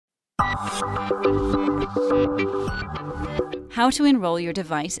How to enroll your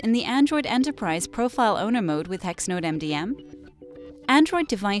device in the Android Enterprise Profile Owner mode with Hexnode MDM. Android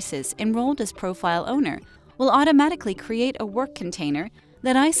devices enrolled as Profile Owner will automatically create a work container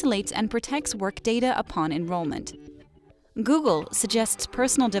that isolates and protects work data upon enrollment. Google suggests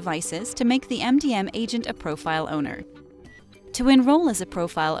personal devices to make the MDM agent a Profile Owner. To enroll as a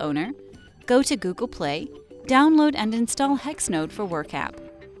Profile Owner, go to Google Play, download and install Hexnode for Work app.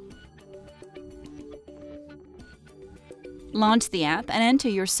 Launch the app and enter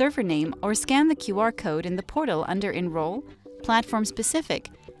your server name or scan the QR code in the portal under Enroll, Platform Specific,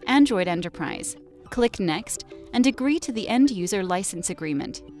 Android Enterprise. Click Next and agree to the End User License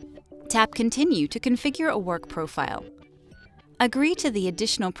Agreement. Tap Continue to configure a work profile. Agree to the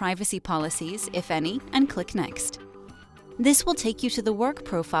additional privacy policies, if any, and click Next. This will take you to the Work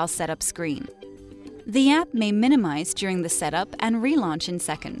Profile Setup screen. The app may minimize during the setup and relaunch in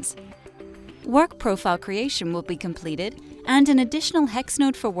seconds. Work profile creation will be completed, and an additional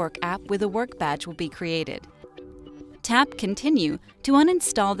Hexnode for Work app with a work badge will be created. Tap Continue to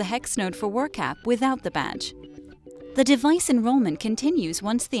uninstall the Hexnode for Work app without the badge. The device enrollment continues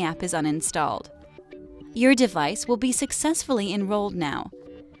once the app is uninstalled. Your device will be successfully enrolled now.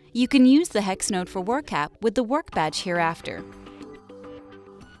 You can use the Hexnode for Work app with the work badge hereafter.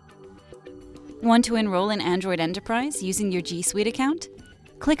 Want to enroll in Android Enterprise using your G Suite account?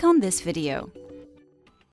 Click on this video.